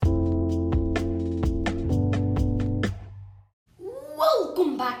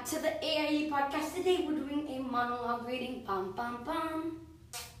back to the AIE podcast. Today we're doing a monologue reading. Bum, bum, bum.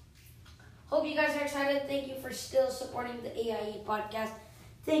 Hope you guys are excited. Thank you for still supporting the AIE podcast.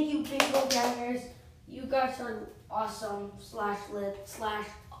 Thank you, Bingo Gangers. You guys are awesome, /lit,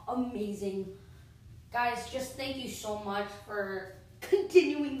 /amazing. Guys, just thank you so much for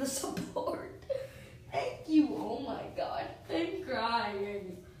continuing the support. Thank you. Oh my God. I'm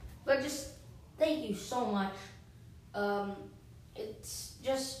crying. But just thank you so much. It's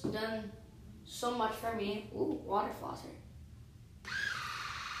just done so much for me. Ooh, water flosser.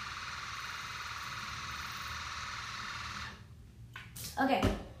 Okay,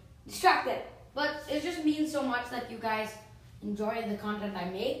 distracted. But it just means so much that you guys enjoy the content I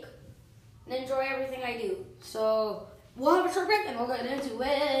make and enjoy everything I do. So we'll have a short break and we'll get into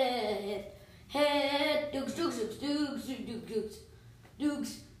it. Head, dukes, dukes, dukes, dukes, dukes,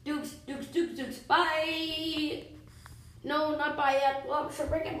 dukes, dukes, dukes, dukes, dukes, bye. No, not bye yet. We'll have a short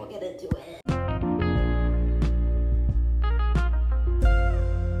break and we'll get into it.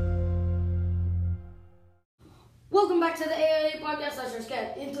 Welcome back to the AIA podcast. Let's just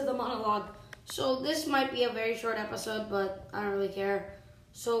get into the monologue. So this might be a very short episode, but I don't really care.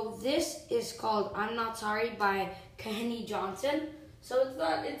 So this is called I'm Not Sorry by Kahani Johnson. So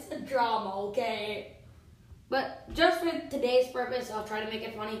it's a drama, okay? But just for today's purpose, I'll try to make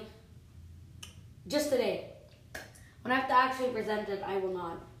it funny. Just today. When I have to actually present it, I will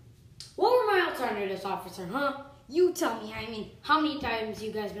not. What were my alternatives, officer, huh? You tell me. I mean, how many times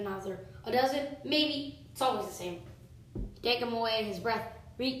you guys been out there? A dozen? Maybe. It's always the same. Take him away, his breath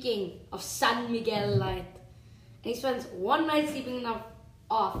reeking of San Miguel light. And he spends one night sleeping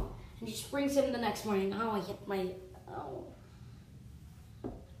off, and she springs him the next morning. Oh, I hit my... Oh.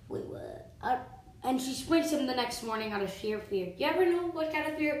 Wait, what? And she springs him the next morning out of sheer fear. You ever know what kind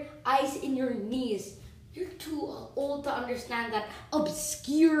of fear? Ice in your knees. You're too old to understand that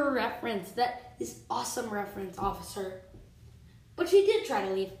obscure reference, that is awesome reference, officer. But she did try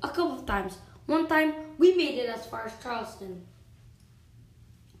to leave a couple of times. One time, we made it as far as Charleston.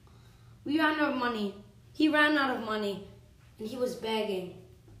 We ran out of money. He ran out of money, and he was begging.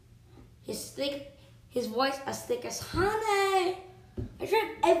 His voice as thick as honey. I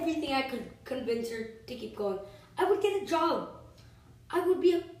tried everything I could convince her to keep going. I would get a job. I would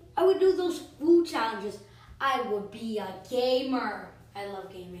do those food challenges. I would be a gamer. I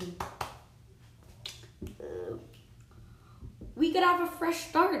love gaming. We could have a fresh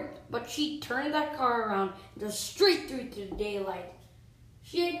start, but she turned that car around and drove straight through to the daylight.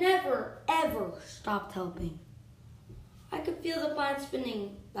 She had never, ever stopped helping. I could feel the planet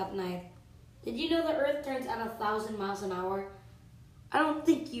spinning that night. Did you know the Earth turns at 1,000 miles an hour? I don't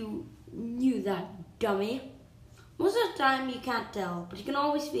think you knew that, dummy. Most of the time you can't tell, but you can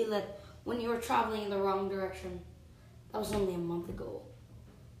always feel it when you are traveling in the wrong direction. That was only a month ago.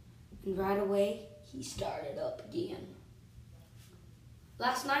 And right away, he started up again.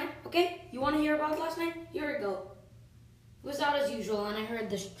 Last night, okay? You want to hear about last night? Here we go. It was out as usual, and I heard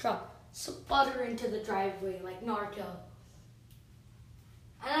this truck sputter into the driveway like Naruto.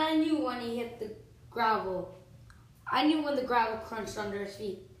 And I knew when he hit the gravel. I knew when the gravel crunched under his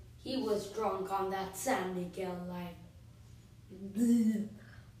feet. He was drunk on that San Miguel light. Ew,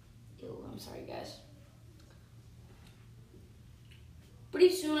 I'm sorry, guys.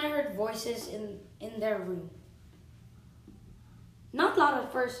 Pretty soon I heard voices in their room. Not loud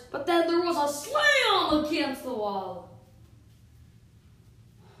at first, but then there was a slam against the wall.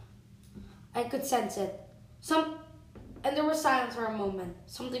 I could sense it. And there was silence for a moment.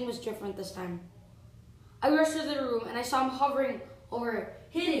 Something was different this time. I rushed to the room and I saw him hovering over her,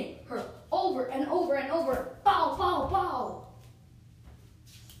 hitting her over and over and over. Pow, pow, pow.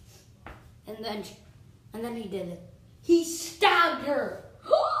 And then he did it. He stabbed her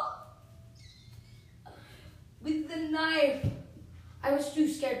with the knife. I was too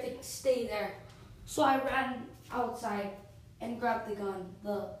scared to stay there, so I ran outside and grabbed the gun,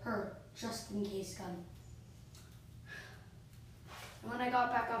 her just-in-case gun. And when I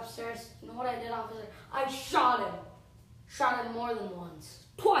got back upstairs, you know what I did, officer? I shot him. Shot him more than once.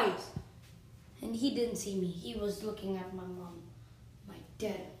 Twice. And he didn't see me. He was looking at my mom. My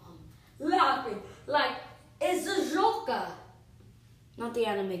dead mom. Laughing like it's a Joker. Not the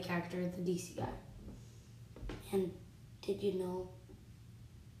anime character, the DC guy. And did you know?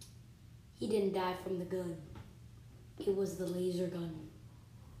 He didn't die from the gun. It was the laser gun.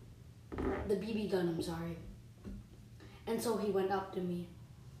 The BB gun, I'm sorry. And so he went up to me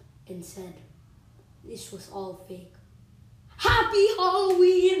and said, this was all fake. Happy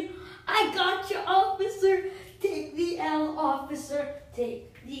Halloween! I got you, officer! Take the L, officer!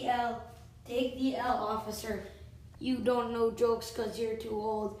 Take the L. Take the L, officer. You don't know jokes because you're too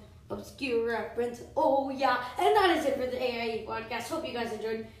old. Obscure reference. Oh, yeah. And that is it for the AIE podcast. Hope you guys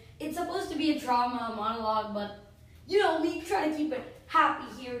enjoyed. It's supposed to be a drama monologue, but we try to keep it happy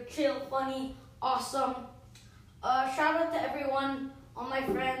here, chill, funny, awesome. Shout out to everyone, all my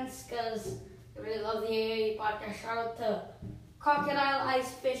friends, because I really love the AIE podcast. Shout out to Crocodile,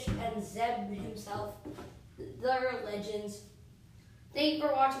 Icefish, and Zeb himself. They're legends. Thank you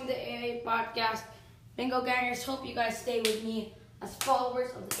for watching the AIE podcast. Bingo Gangers, hope you guys stay with me as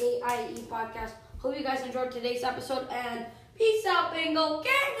followers of the AIE podcast. Hope you guys enjoyed today's episode, and peace out, Bingo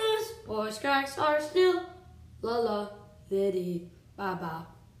Gangers. Boys cracks are still la la, liddy, ba ba,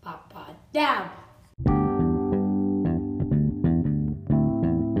 pa pa, down.